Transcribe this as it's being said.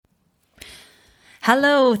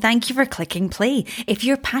Hello, thank you for clicking play. If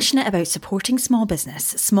you're passionate about supporting small business,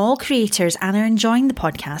 small creators and are enjoying the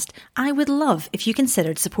podcast, I would love if you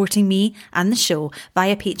considered supporting me and the show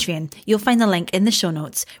via Patreon. You'll find the link in the show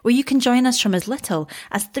notes, where you can join us from as little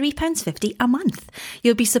as £3.50 a month.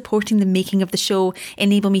 You'll be supporting the making of the show,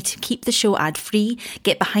 enable me to keep the show ad-free,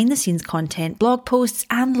 get behind the scenes content, blog posts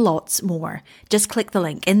and lots more. Just click the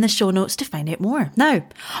link in the show notes to find out more. Now,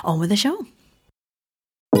 on with the show.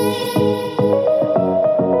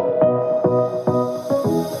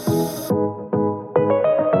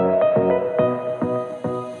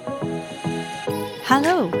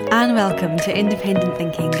 Hello and welcome to Independent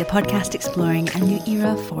Thinking, the podcast exploring a new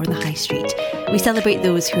era for the high street. We celebrate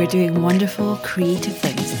those who are doing wonderful, creative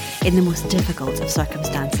things in the most difficult of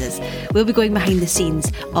circumstances. We'll be going behind the scenes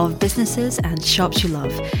of businesses and shops you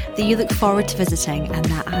love that you look forward to visiting and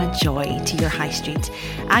that add joy to your high street.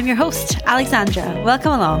 I'm your host, Alexandra.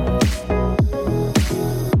 Welcome along.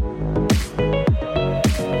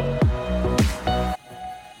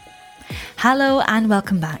 Hello and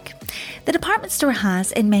welcome back. The department store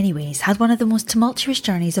has, in many ways, had one of the most tumultuous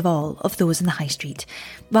journeys of all of those in the high street.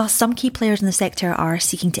 While some key players in the sector are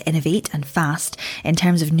seeking to innovate and fast in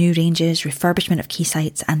terms of new ranges, refurbishment of key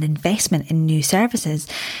sites and investment in new services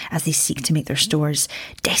as they seek to make their stores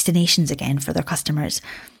destinations again for their customers,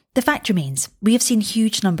 the fact remains, we have seen a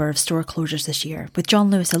huge number of store closures this year, with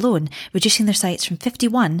John Lewis alone reducing their sites from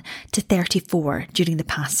 51 to 34 during the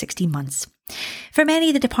past 16 months. For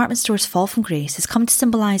many, the department store's fall from grace has come to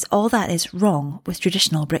symbolise all that is wrong with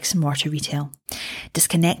traditional bricks and mortar retail.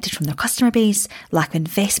 Disconnected from their customer base, lack of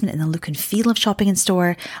investment in the look and feel of shopping in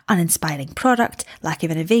store, uninspiring product, lack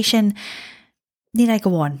of innovation. Need I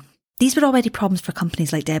go on? These were already problems for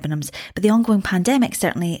companies like Debenhams, but the ongoing pandemic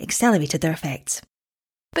certainly accelerated their effects.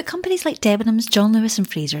 But companies like Debenhams, John Lewis and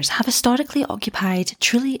Frasers have historically occupied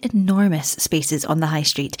truly enormous spaces on the high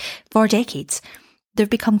street for decades. They've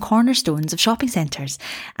become cornerstones of shopping centres,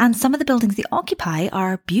 and some of the buildings they occupy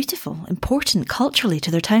are beautiful, important culturally to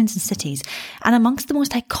their towns and cities, and amongst the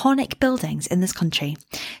most iconic buildings in this country.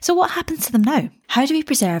 So what happens to them now? How do we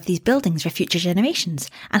preserve these buildings for future generations?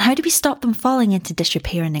 And how do we stop them falling into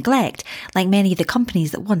disrepair and neglect, like many of the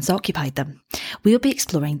companies that once occupied them? We'll be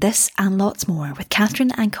exploring this and lots more with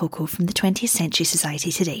Catherine and Coco from the 20th Century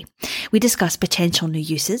Society today. We discuss potential new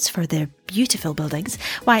uses for their beautiful buildings,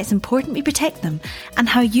 why it's important we protect them, and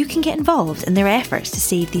how you can get involved in their efforts to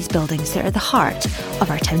save these buildings that are the heart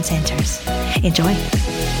of our town centres. Enjoy!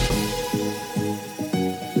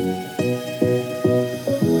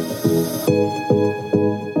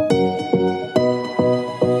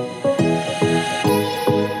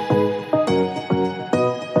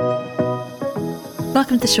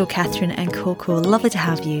 Welcome to the show, Catherine and Coco. Lovely to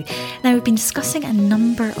have you. Now, we've been discussing a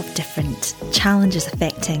number of different challenges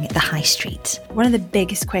affecting the high street. One of the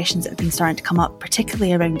biggest questions that have been starting to come up,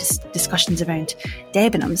 particularly around discussions around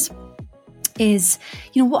Debenhams, is,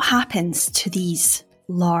 what happens to these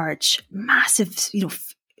large, massive,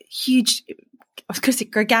 huge, I was going to say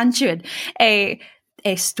gargantuan,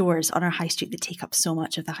 stores on our high street that take up so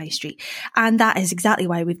much of the high street. And that is exactly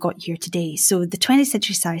why we've got you here today. So the 20th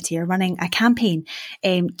Century Society are running a campaign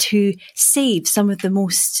to save some of the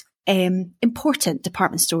most important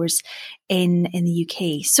department stores in the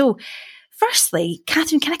UK. So firstly,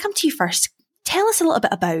 Catherine, can I come to you first? Tell us a little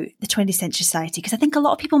bit about the 20th Century Society, because I think a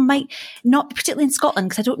lot of people might not, particularly in Scotland,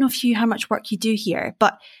 because I don't know how much work you do here,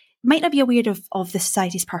 but might not be aware of the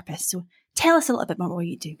Society's purpose. So tell us a little bit more what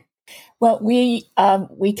you do. Well, we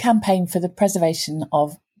campaign for the preservation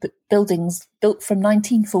of buildings built from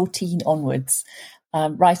 1914 onwards,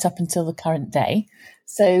 right up until the current day.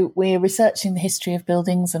 So we're researching the history of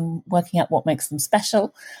buildings and working out what makes them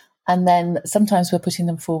special. And then sometimes we're putting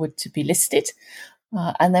them forward to be listed.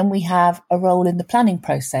 And then we have a role in the planning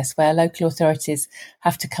process where local authorities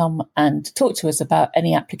have to come and talk to us about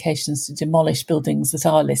any applications to demolish buildings that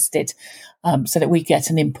are listed, so that we get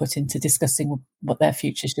an input into discussing what their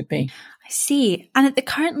future should be. I see. And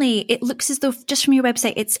currently it looks as though, just from your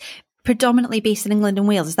website, it's predominantly based in England and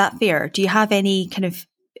Wales. Is that fair? Do you have any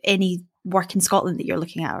work in Scotland that you're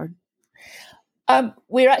looking at? Or?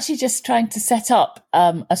 We're actually just trying to set up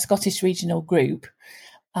a Scottish regional group.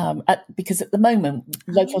 Because at the moment,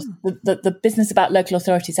 the business about local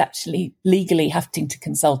authorities actually legally having to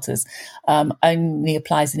consult us only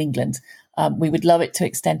applies in England. We would love it to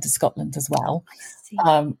extend to Scotland as well.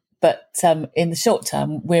 But in the short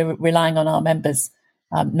term, we're relying on our members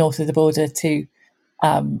north of the border to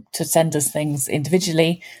send us things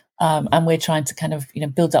individually. And we're trying to kind of,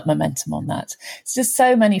 build up momentum on that. It's just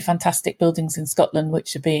so many fantastic buildings in Scotland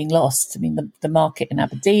which are being lost. I mean, the market in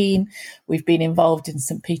Aberdeen, we've been involved in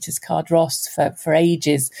St. Peter's Cardross for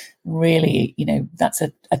ages. Really, that's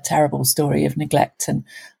a terrible story of neglect and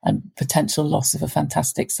potential loss of a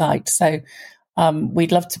fantastic site. So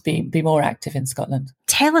we'd love to be more active in Scotland.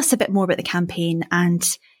 Tell us a bit more about the campaign and,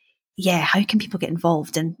 how can people get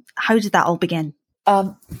involved and how did that all begin?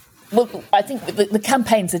 Well, I think the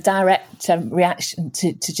campaign's a direct reaction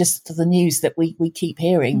to just the news that we keep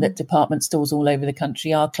hearing that department stores all over the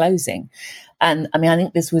country are closing. And I mean, I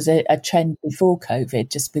think this was a trend before COVID,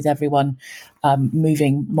 just with everyone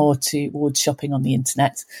moving more towards shopping on the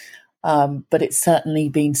internet. But it's certainly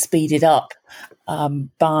been speeded up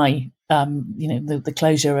by the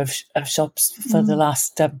closure of shops for the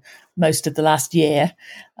last most of the last year.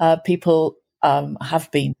 People have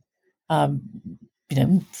been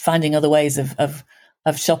finding other ways of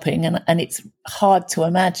shopping, and it's hard to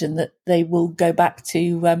imagine that they will go back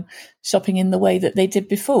to shopping in the way that they did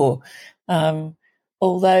before.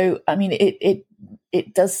 Although, I mean,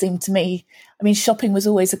 it does seem to me, I mean, shopping was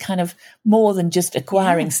always a kind of more than just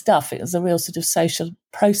acquiring stuff. It was a real sort of social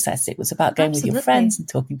process. It was about going with your friends and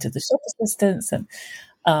talking to the shop assistants and,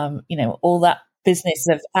 all that business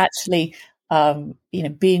of actually,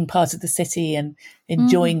 being part of the city and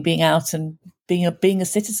enjoying being out and being a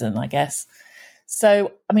citizen, I guess.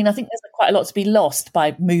 So, I mean, I think there's quite a lot to be lost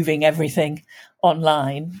by moving everything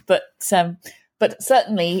online. But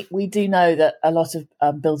certainly we do know that a lot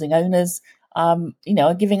of building owners, are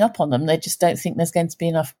giving up on them. They just don't think there's going to be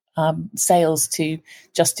enough sales to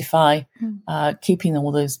justify keeping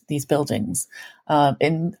all these buildings.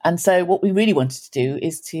 And so what we really wanted to do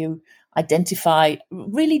is to identify,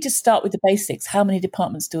 really just start with the basics. How many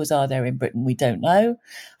department stores are there in Britain? We don't know.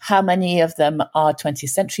 How many of them are 20th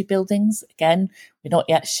century buildings? Again, we're not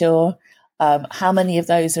yet sure. How many of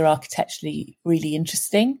those are architecturally really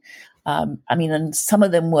interesting? And some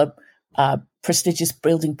of them were prestigious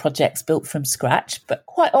building projects built from scratch, but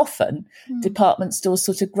quite often department stores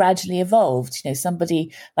sort of gradually evolved.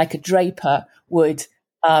 Somebody like a draper would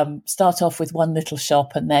start off with one little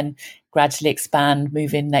shop and then gradually expand,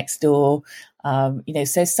 move in next door.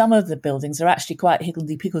 So some of the buildings are actually quite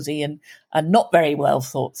higgledy-piggledy and not very well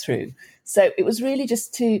thought through. So it was really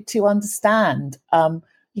just to understand,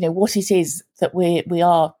 what it is that we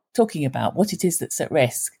are talking about, what it is that's at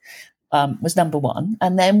risk, was number one.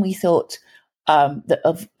 And then we thought that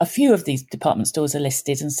of a few of these department stores are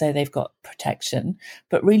listed and so they've got protection,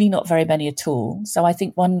 but really not very many at all. So I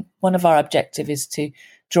think one of our objective is to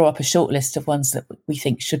draw up a short list of ones that we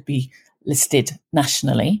think should be listed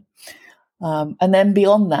nationally. And then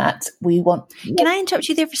beyond that, we want... Can I interrupt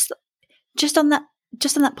you there just on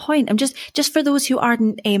that point? I'm just for those who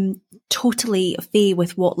aren't totally familiar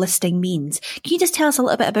with what listing means, can you just tell us a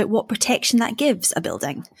little bit about what protection that gives a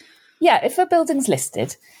building? Yeah, if a building's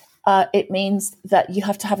listed, it means that you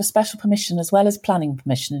have to have a special permission as well as planning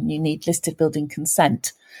permission, and you need listed building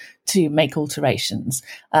consent to make alterations.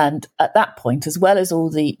 And at that point, as well as all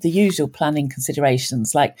the usual planning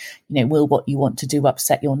considerations, like, will what you want to do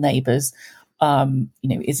upset your neighbours?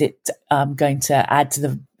 Is it going to add to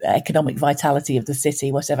the economic vitality of the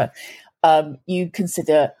city, whatever? You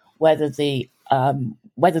consider whether the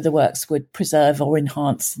works would preserve or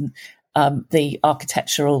enhance the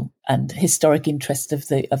architectural and historic interest of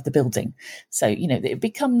the building. So, it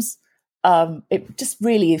becomes, it just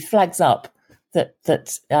really flags up that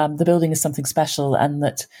the building is something special, and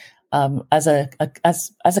that as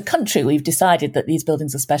a country, we've decided that these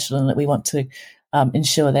buildings are special and that we want to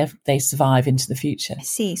ensure they survive into the future. I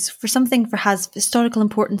see. So for something has historical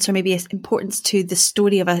importance, or maybe importance to the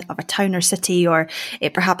story of a town or city, or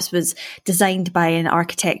it perhaps was designed by an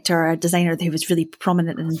architect or a designer who was really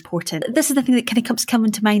prominent and important. This is the thing that kind of comes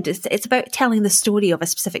to mind. It's about telling the story of a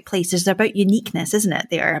specific place. It's about uniqueness, isn't it?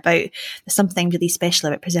 There about something really special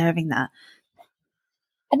about preserving that.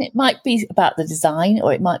 And it might be about the design,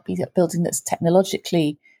 or it might be a building that's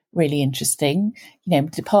technologically really interesting.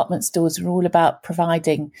 Department stores are all about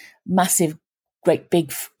providing massive, great big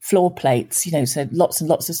floor plates, so lots and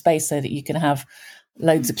lots of space so that you can have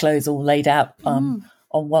loads of clothes all laid out on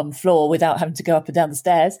one floor without having to go up and down the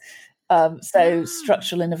stairs.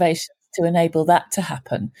 Structural innovations to enable that to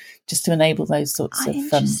happen, just to enable those sorts of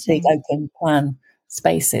big open plan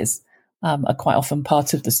spaces are quite often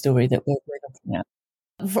part of the story that we're looking at.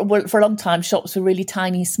 For a long time, shops were really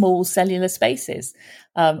tiny, small cellular spaces.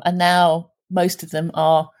 And now most of them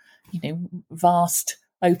are, vast,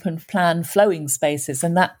 open plan flowing spaces.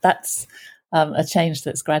 And that's a change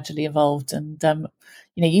that's gradually evolved. And,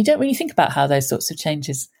 you don't really think about how those sorts of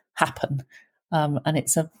changes happen. And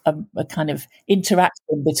it's a kind of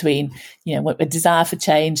interaction between, a desire for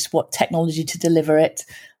change, what technology to deliver it,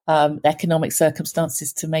 economic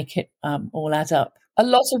circumstances to make it all add up. A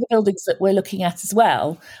lot of the buildings that we're looking at as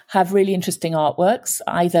well have really interesting artworks,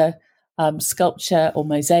 either sculpture or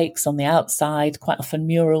mosaics on the outside, quite often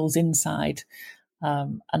murals inside.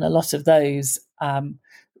 And a lot of those,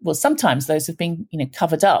 sometimes those have been,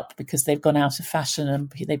 covered up because they've gone out of fashion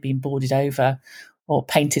and they've been boarded over or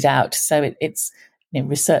painted out. So it's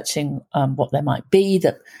researching what there might be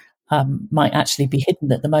that might actually be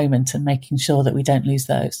hidden at the moment and making sure that we don't lose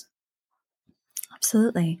those.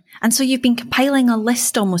 Absolutely. And so you've been compiling a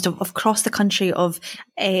list almost of across the country of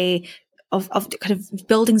kind of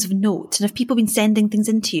buildings of note. And have people been sending things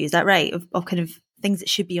into you? Is that right? Of kind of things that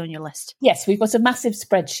should be on your list? Yes, we've got a massive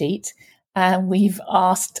spreadsheet, and we've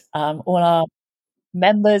asked all our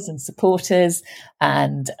members and supporters,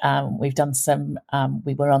 and we've done some,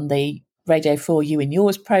 we were on the Radio 4 You and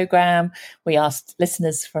Yours programme. We asked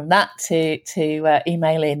listeners from that to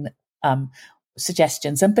email in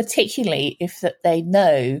suggestions, and particularly if that they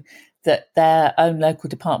know that their own local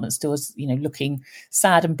department stores, looking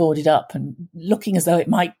sad and boarded up and looking as though it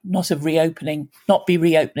might not be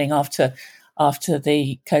reopening after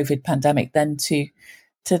the COVID pandemic, then to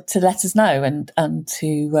let us know and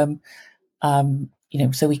to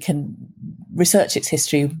so we can research its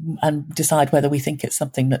history and decide whether we think it's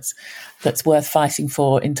something that's worth fighting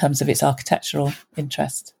for in terms of its architectural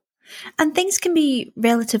interest. And things can be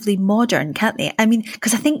relatively modern, can't they? I mean,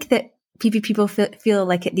 because I think that people feel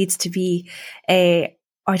like it needs to be I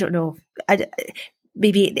don't know,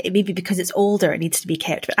 maybe because it's older, it needs to be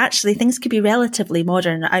kept. But actually, things could be relatively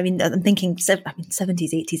modern. I mean, I'm thinking 70s,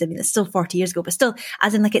 80s. I mean, it's still 40 years ago, but still,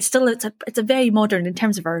 as in, like, it's a very modern in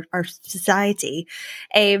terms of our society.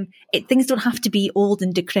 Things don't have to be old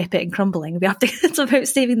and decrepit and crumbling. We have to. It's about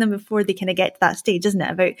saving them before they kind of get to that stage, isn't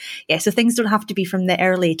it? So things don't have to be from the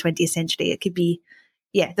early 20th century. It could be.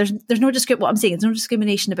 Yeah, there's no what I'm saying. There's no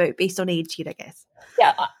discrimination based on age here, I guess.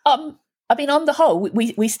 Yeah. I mean, on the whole,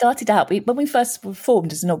 we started out, when we first were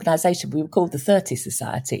formed as an organisation, we were called the 30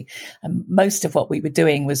 Society. And most of what we were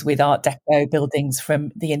doing was with Art Deco buildings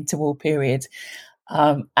from the interwar period.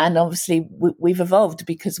 And obviously we've evolved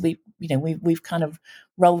because we've kind of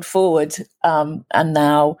rolled forward. And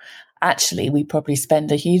now actually we probably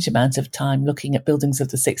spend a huge amount of time looking at buildings of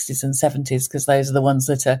the 60s and 70s because those are the ones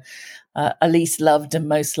that are least loved and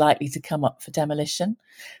most likely to come up for demolition.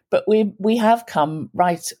 But we have come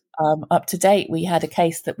right up to date. We had a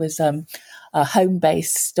case that was a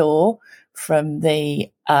home-based store from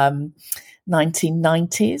the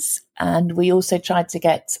 1990s, and we also tried to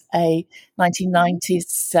get a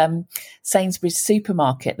 1990s Sainsbury's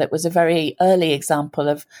supermarket that was a very early example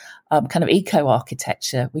of kind of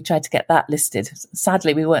eco-architecture. We tried to get that listed.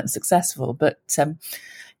 Sadly, we weren't successful, but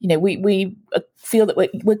we feel that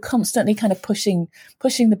we're constantly kind of pushing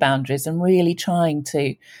the boundaries and really trying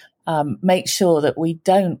to make sure that we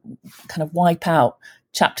don't kind of wipe out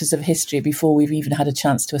chapters of history before we've even had a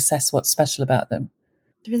chance to assess what's special about them.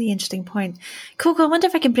 Really interesting point. Coco, I wonder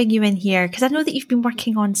if I can bring you in here, because I know that you've been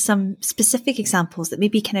working on some specific examples that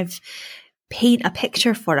maybe kind of paint a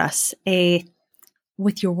picture for us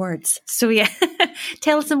with your words. So yeah,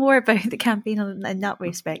 tell us some more about the campaign in that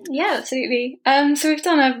respect. Yeah, absolutely. So we've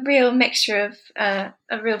done a real mixture of a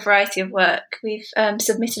real variety of work. We've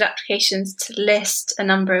submitted applications to list a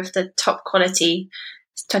number of the top quality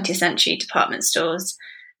 20th century department stores.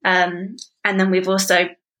 And then we've also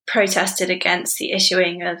protested against the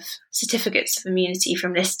issuing of certificates of immunity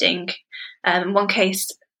from listing. One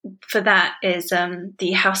case for that is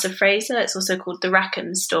the House of Fraser. It's also called the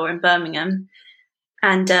Rackham store in Birmingham.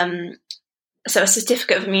 And so a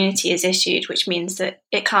certificate of immunity is issued, which means that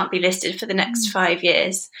it can't be listed for the next 5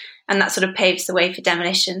 years. And that sort of paves the way for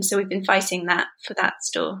demolition. So we've been fighting that for that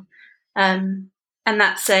store. And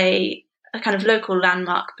that's a kind of local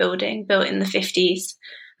landmark building built in the 50s.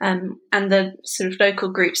 And the sort of local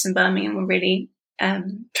groups in Birmingham were really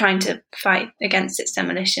trying to fight against its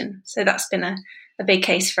demolition. So that's been a big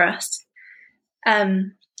case for us.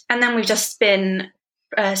 And then we've just been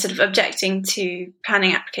sort of objecting to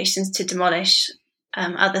planning applications to demolish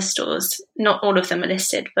other stores. Not all of them are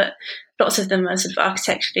listed, but lots of them are sort of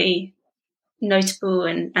architecturally notable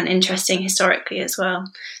and interesting historically as well.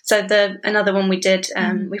 So another one we did,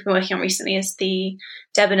 we've been working on recently is the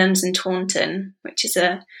Debenhams in Taunton, which is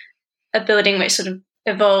a building which sort of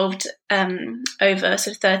evolved over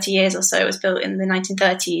sort of 30 years or so. It was built in the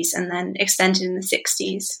 1930s and then extended in the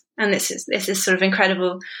 60s. And this is sort of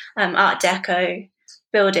incredible Art Deco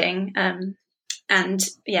building. And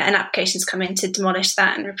applications come in to demolish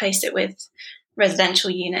that and replace it with residential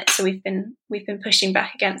units. So we've been pushing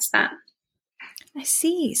back against that. I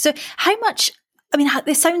see. So how much, I mean,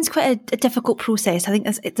 this sounds quite a difficult process. I think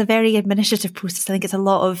it's a very administrative process. I think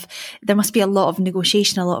there must be a lot of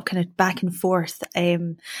negotiation, a lot of kind of back and forth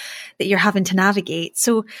that you're having to navigate.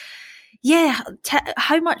 So yeah,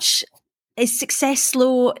 how much is success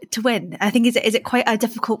slow to win? I think, is it quite a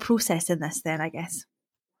difficult process in this then, I guess?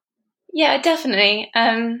 Yeah, definitely.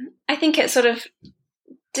 I think it sort of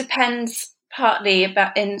depends partly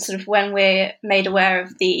about in sort of when we're made aware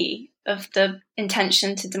of the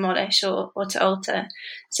intention to demolish or to alter.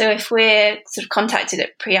 So if we're sort of contacted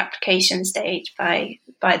at pre-application stage by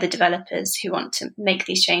the developers who want to make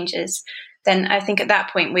these changes, then I think at that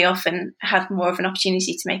point we often have more of an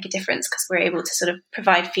opportunity to make a difference because we're able to sort of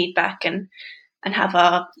provide feedback and have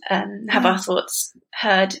our thoughts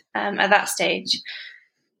heard at that stage.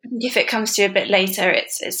 If it comes to a bit later,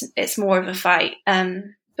 it's more of a fight.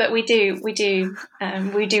 But we do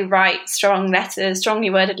write strongly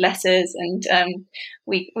worded letters, and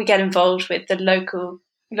we get involved with the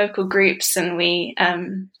local groups, and we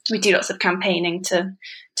do lots of campaigning to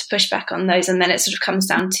push back on those, and then it sort of comes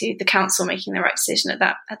down to the council making the right decision at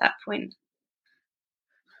that point.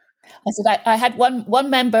 I said I had one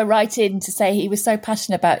member write in to say he was so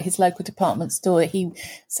passionate about his local department store. He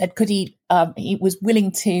said he was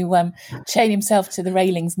willing to chain himself to the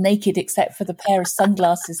railings naked except for the pair of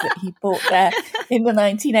sunglasses that he bought there in the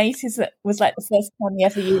 1980s. That was like the first time he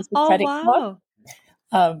ever used a credit card.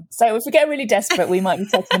 So if we get really desperate, we might be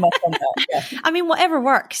taking him up on that. Yeah. I mean, whatever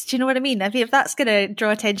works. Do you know what I mean? I mean, if that's going to draw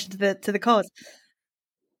attention to the cause.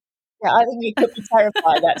 Yeah, I think you could be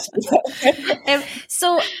terrified, actually.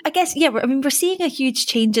 So I guess, yeah, we're seeing a huge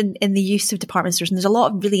change in the use of department stores, and there's a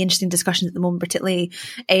lot of really interesting discussions at the moment, particularly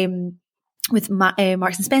with Marks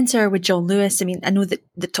and Spencer, with John Lewis. I mean, I know that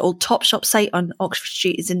the old Topshop site on Oxford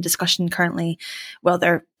Street is in discussion currently. Well,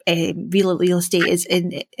 their real estate is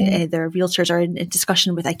in, their realtors are in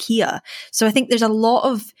discussion with IKEA. So I think there's a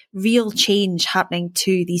lot of real change happening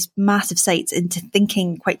to these massive sites into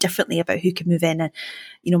thinking quite differently about who can move in. And,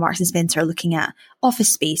 Marks and Spencer are looking at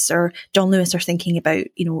office space, or John Lewis are thinking about,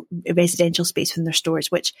 residential space within their stores,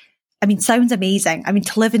 which, I mean, sounds amazing. I mean,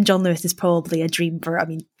 to live in John Lewis is probably a dream for,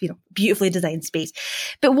 beautifully designed space.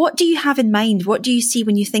 But what do you have in mind? What do you see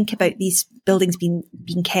when you think about these buildings being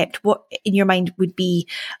kept? What in your mind would be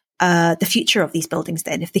the future of these buildings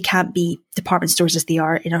then, if they can't be department stores as they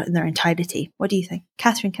are in their entirety? What do you think?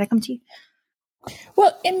 Catherine, can I come to you?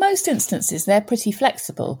 Well, in most instances, they're pretty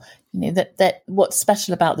flexible. That what's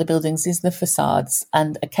special about the buildings is the facades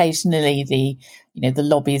and occasionally the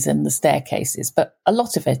lobbies and the staircases. But a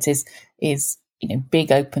lot of it is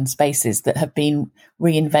big open spaces that have been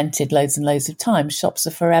reinvented loads and loads of times. Shops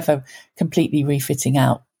are forever completely refitting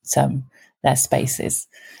out their spaces.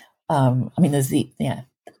 There's the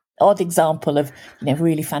odd example of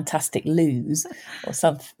really fantastic loos or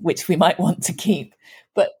something which we might want to keep,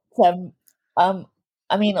 but.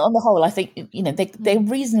 On the whole, I think, they're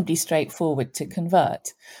reasonably straightforward to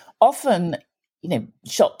convert. Often,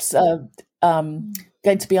 shops are going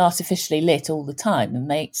to be artificially lit all the time,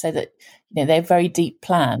 and they say that, they're very deep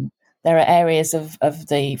plan. There are areas of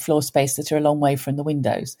the floor space that are a long way from the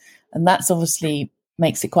windows, and that's obviously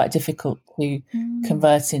makes it quite difficult to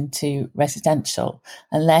convert into residential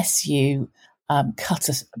unless you cut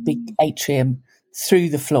a big atrium through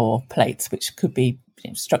the floor plates, which could be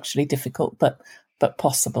structurally difficult, but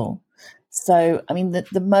possible. So, I mean,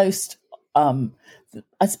 the most,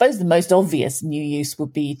 I suppose, the most obvious new use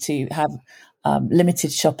would be to have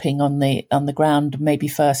limited shopping on the ground, maybe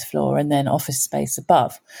first floor, and then office space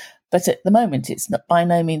above. But at the moment, it's not by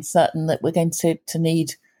no means certain that we're going to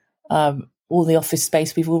need all the office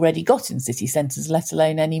space we've already got in city centres, let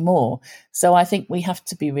alone any more. So I think we have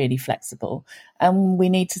to be really flexible, and we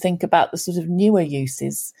need to think about the sort of newer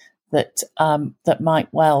uses that might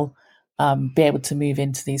well be able to move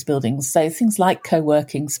into these buildings. So things like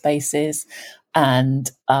co-working spaces and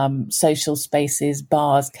social spaces,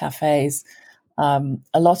 bars, cafes. A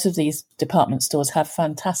lot of these department stores have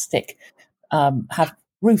fantastic, have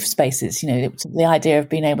roof spaces. The idea of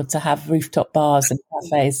being able to have rooftop bars and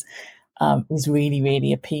cafes is really,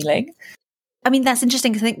 really appealing. I mean, that's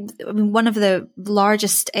interesting. I think one of the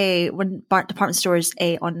largest department stores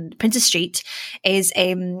on Princess Street is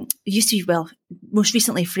used to be, most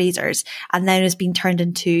recently Fraser's, and then has been turned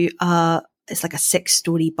into it's like a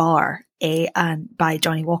 6-story bar and by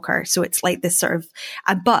Johnny Walker. So it's like this sort of,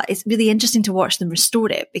 but it's really interesting to watch them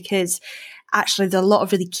restore it, because actually there are a lot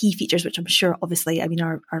of really key features, which I'm sure obviously,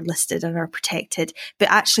 are listed and are protected, but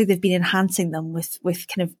actually they've been enhancing them with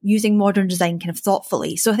kind of using modern design kind of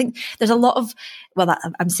thoughtfully. So I think there's a lot of,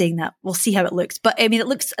 I'm saying that, we'll see how it looks, but I mean,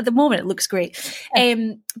 at the moment, it looks great.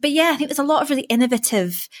 But yeah, I think there's a lot of really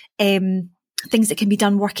innovative, things that can be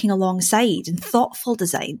done working alongside and thoughtful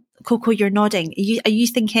design. Coco, you're nodding. Are you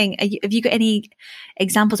thinking, have you got any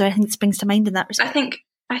examples or anything that springs to mind in that respect?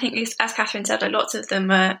 I think as Catherine said, like lots of them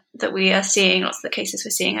that we are seeing, lots of the cases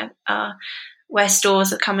we're seeing are where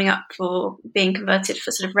stores are coming up for being converted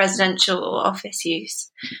for sort of residential or office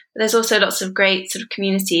use. But there's also lots of great sort of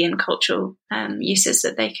community and cultural uses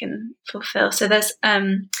that they can fulfill. So there's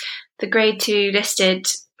the Grade 2 listed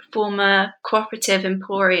former cooperative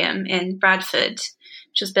emporium in Bradford,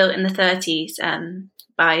 which was built in the 30s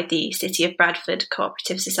by the City of Bradford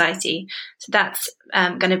Cooperative Society. So that's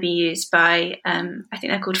going to be used by, I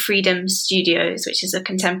think they're called Freedom Studios, which is a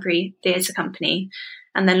contemporary theatre company,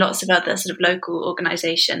 and then lots of other sort of local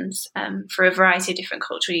organisations for a variety of different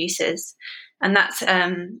cultural uses. And that's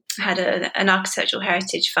had an Architectural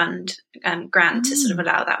Heritage Fund grant to sort of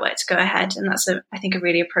allow that work to go ahead. And that's, I think, a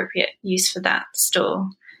really appropriate use for that store.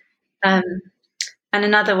 And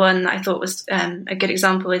another one that I thought was a good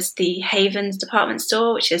example is the Havens department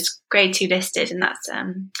store, which is Grade 2 listed, and that's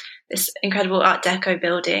this incredible Art Deco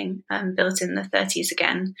building built in the 30s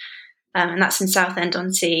again, and that's in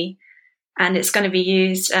Southend-on-Sea. And it's going to be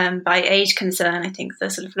used by Age Concern, I think the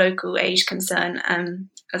sort of local Age Concern,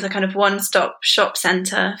 as a kind of one-stop shop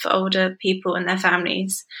centre for older people and their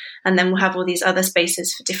families. And then we'll have all these other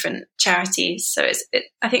spaces for different charities. So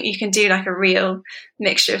I think you can do like a real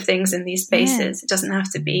mixture of things in these spaces. Yeah. It doesn't have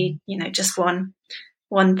to be, just one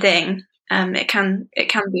thing. They can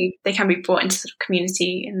be brought into sort of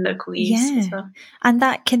community and local use as well. And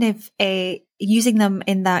that kind of using them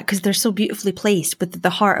in that, because they're so beautifully placed with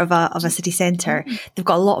the heart of a city centre, they've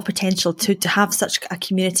got a lot of potential to have such a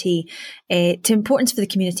community, to importance for the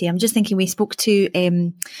community. I'm just thinking, we spoke to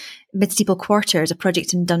Mid-Steeple Quarters, a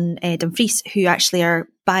project in Dumfries, who actually are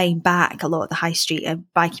buying back a lot of the high street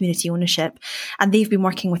by community ownership, and they've been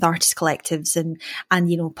working with artist collectives and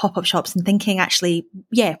pop-up shops and thinking, actually,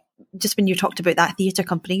 just when you talked about that theatre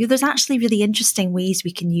company, there's actually really interesting ways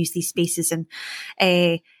we can use these spaces and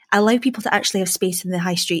allow people to actually have space in the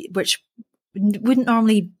high street, which wouldn't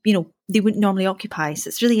normally, they wouldn't normally occupy. So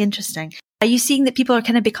it's really interesting. Are you seeing that people are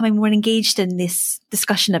kind of becoming more engaged in this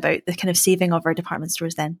discussion about the kind of saving of our department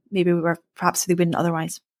stores then? Maybe perhaps they wouldn't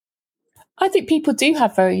otherwise. I think people do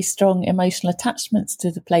have very strong emotional attachments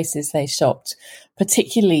to the places they shopped,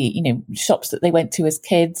 particularly, shops that they went to as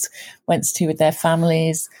kids, went to with their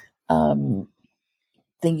families. The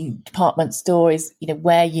department store is,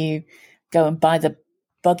 where you go and buy the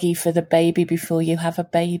buggy for the baby before you have a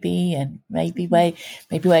baby, and maybe where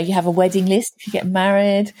you have a wedding list if you get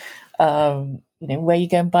married, where you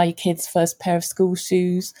go and buy your kids' first pair of school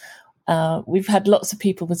shoes. We've had lots of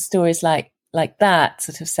people with stories like that,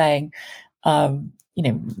 sort of saying,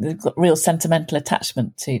 they've got real sentimental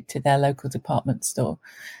attachment to their local department store.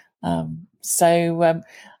 So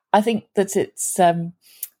I think that it's,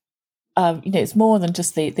 it's more than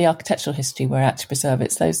just the architectural history we're out to preserve.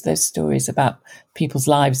 It's those stories about people's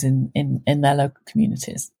lives in their local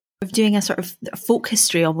communities. Of doing a sort of folk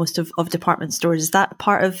history almost of department stores. Is that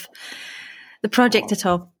part of the project at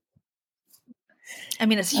all? I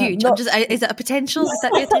mean, it's huge. Is it a potential? Is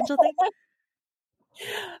that a potential thing?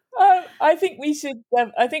 I think we should.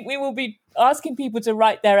 I think we will be asking people to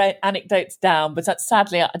write their anecdotes down, but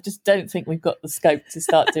sadly, I just don't think we've got the scope to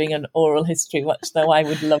start doing an oral history, much though I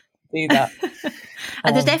would love to do that.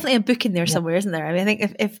 And there's definitely a book in there somewhere, isn't there? I mean, I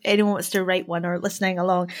think if anyone wants to write one or listening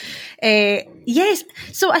along, yes.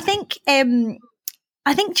 So I think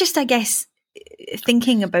just, I guess,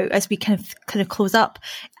 thinking about as we kind of close up,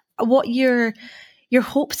 what your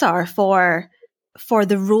hopes are for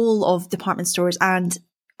the role of department stores and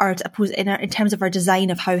in terms of our design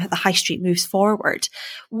of how the high street moves forward.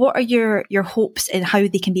 What are your hopes in how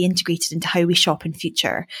they can be integrated into how we shop in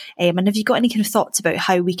future? And have you got any kind of thoughts about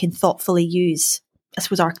how we can thoughtfully use, I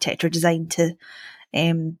suppose, architecture design to,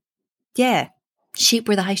 shape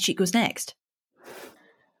where the high street goes next?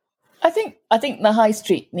 I think the high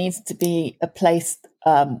street needs to be a place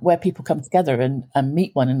where people come together and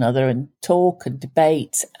meet one another and talk and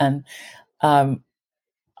debate. And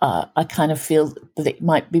I kind of feel that it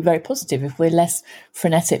might be very positive if we're less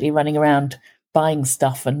frenetically running around buying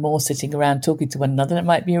stuff and more sitting around talking to one another. It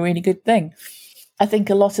might be a really good thing. I think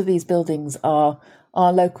a lot of these buildings are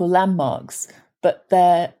local landmarks, but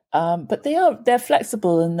they're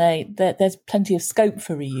flexible and there's plenty of scope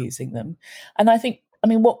for reusing them. And I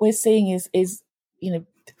mean, what we're seeing is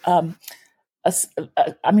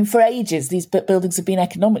for ages, these buildings have been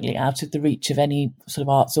economically out of the reach of any sort of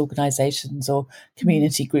arts organisations or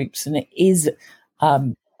community groups, and it is a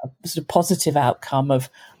sort of positive outcome of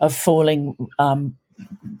falling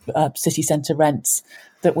city centre rents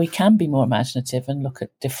that we can be more imaginative and look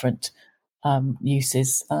at different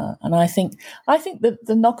uses. And I think that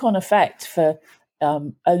the knock-on effect for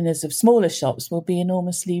owners of smaller shops will be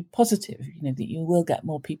enormously positive. That you will get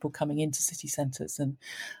more people coming into city centres and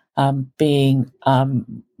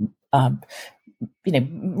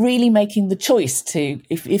really making the choice to,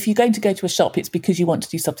 if you're going to go to a shop, it's because you want to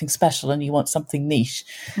do something special and you want something niche.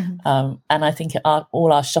 Mm-hmm. And I think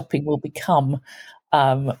all our shopping will become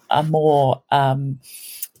a more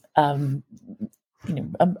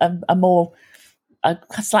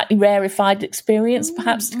slightly rarefied experience,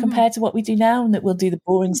 perhaps compared to what we do now, and that we'll do the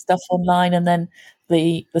boring stuff online and then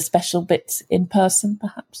the special bits in person,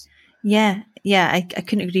 perhaps. Yeah, I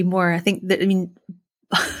couldn't agree more. I think that,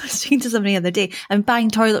 speaking to somebody the other day, buying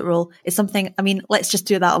toilet roll is something, let's just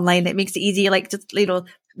do that online. It makes it easy,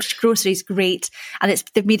 groceries, great. And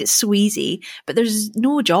they've made it so easy, but there's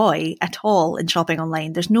no joy at all in shopping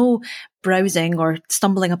online. There's no browsing or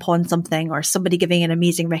stumbling upon something or somebody giving an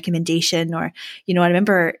amazing recommendation. Or, I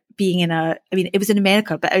remember being it was in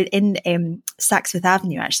America, but in Saks Fifth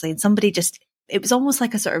Avenue actually, and somebody it was almost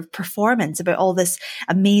like a sort of performance about all this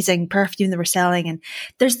amazing perfume they were selling. And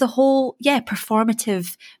there's the whole,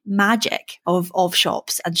 performative magic of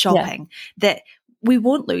shops and shopping that we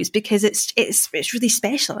won't lose, because it's really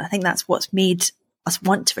special. I think that's what's made us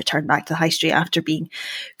want to return back to the high street after being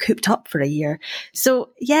cooped up for a year.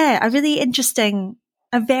 So a very interesting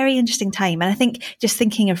time. And I think just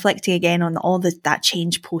reflecting again on all that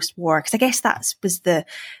change post-war, because I guess that was the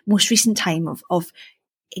most recent time of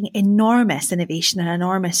enormous innovation and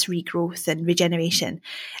enormous regrowth and regeneration.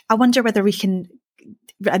 I wonder whether we can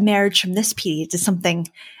emerge from this period as something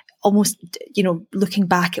almost, looking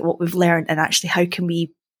back at what we've learned and actually how can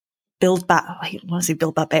we build back, I want to say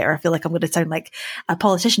build back better. I feel like I'm going to sound like a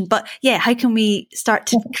politician, but how can we start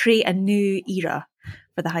to create a new era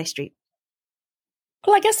for the high street?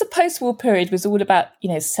 Well, I guess the post-war period was all about,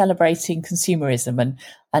 celebrating consumerism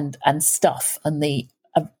and stuff and the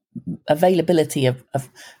availability of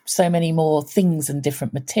so many more things and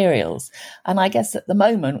different materials. And I guess at the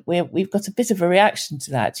moment we've got a bit of a reaction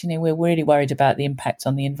to that. We're really worried about the impact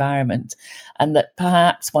on the environment, and that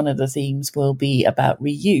perhaps one of the themes will be about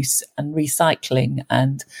reuse and recycling,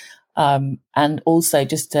 and also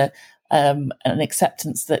just an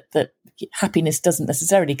acceptance that happiness doesn't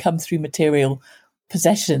necessarily come through material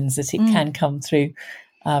possessions, that it can come through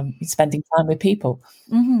spending time with people.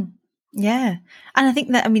 Mm-hmm. Yeah. And I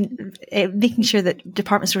think that, making sure that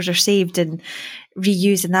department stores are saved and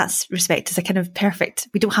reused in that respect is a kind of perfect,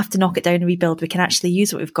 we don't have to knock it down and rebuild. We can actually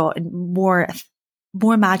use what we've got and more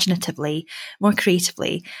imaginatively, more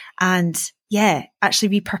creatively, and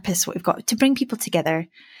actually repurpose what we've got to bring people together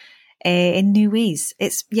in new ways.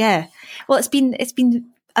 It's been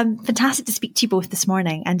fantastic to speak to you both this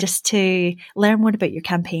morning and just to learn more about your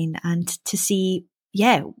campaign and to see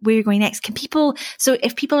where you're going next. So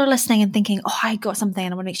if people are listening and thinking, I got something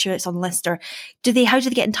and I want to make sure it's on the list, or how do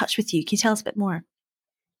they get in touch with you? Can you tell us a bit more?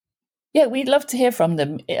 Yeah, we'd love to hear from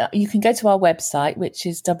them. You can go to our website, which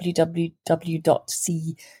is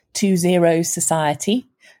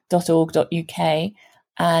www.c20society.org.uk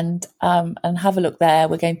and have a look there.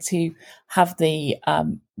 We're going to have the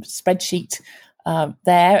spreadsheet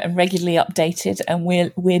there and regularly updated, and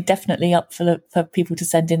we're definitely up for people to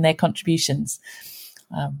send in their contributions.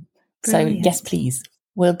 So yes, please.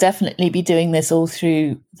 We'll definitely be doing this all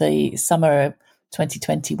through the summer of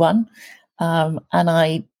 2021. And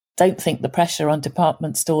I don't think the pressure on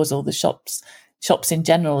department stores or the shops in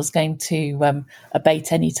general is going to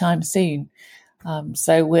abate anytime soon.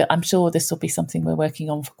 So I'm sure this will be something we're working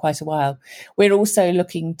on for quite a while. We're also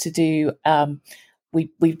looking to do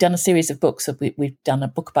We've done a series of books. We've done a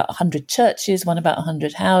book about 100 churches, one about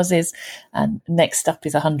 100 houses, and next up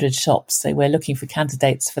is 100 shops. So we're looking for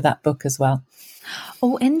candidates for that book as well.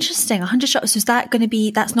 Oh, interesting. 100 shops. Is that going to be,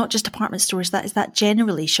 that's not just department stores, is that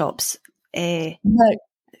generally shops? No.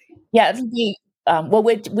 Yeah, it'll be,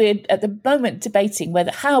 we're at the moment debating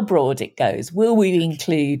how broad it goes. Will we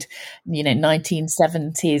include,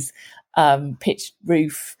 1970s pitched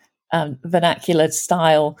roof, vernacular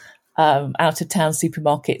style, out of town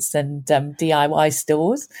supermarkets and DIY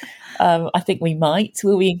stores? I think we might.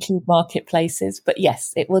 Will we include marketplaces? But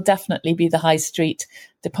yes, it will definitely be the high street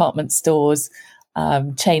department stores,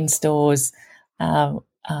 chain stores, and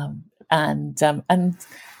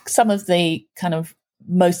some of the kind of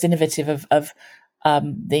most innovative of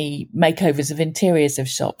the makeovers of interiors of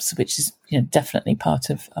shops, which is definitely part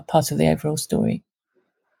of the overall story.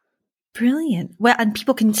 Brilliant. Well, and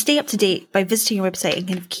people can stay up to date by visiting your website and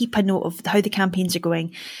kind of keep a note of how the campaigns are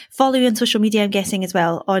going. Follow you on social media, I'm guessing, as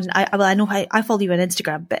well. I know I follow you on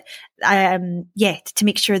Instagram, but to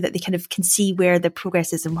make sure that they kind of can see where the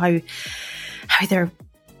progress is and how their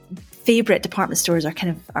favourite department stores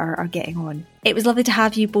are getting on. It was lovely to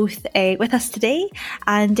have you both with us today,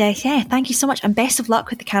 and thank you so much, and best of luck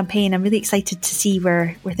with the campaign. I'm really excited to see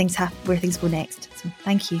where things go next. So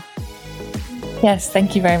thank you. Yes,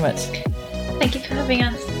 thank you very much. Thank you for having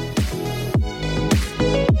us.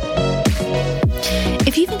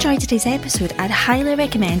 If you've enjoyed today's episode, I'd highly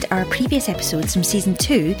recommend our previous episodes from Season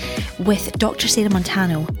 2 with Dr. Sarah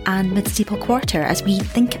Montano and Mid-Steeple Quarter, as we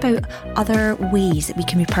think about other ways that we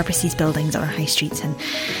can repurpose these buildings on our high streets and,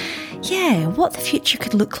 what the future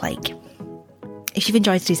could look like. If you've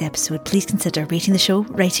enjoyed today's episode, please consider rating the show,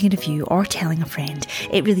 writing a review, or telling a friend.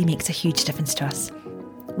 It really makes a huge difference to us.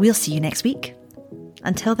 We'll see you next week.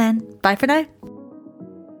 Until then, bye for now.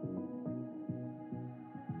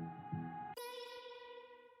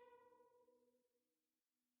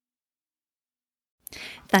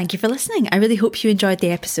 Thank you for listening. I really hope you enjoyed the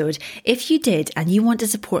episode. If you did and you want to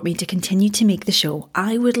support me to continue to make the show,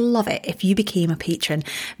 I would love it if you became a patron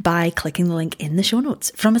by clicking the link in the show notes.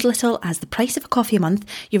 From as little as the price of a coffee a month,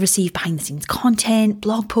 you'll receive behind the scenes content,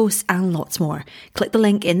 blog posts, and lots more. Click the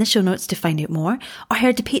link in the show notes to find out more, or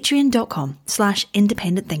head to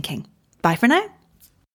patreon.com/independent thinking. Bye for now.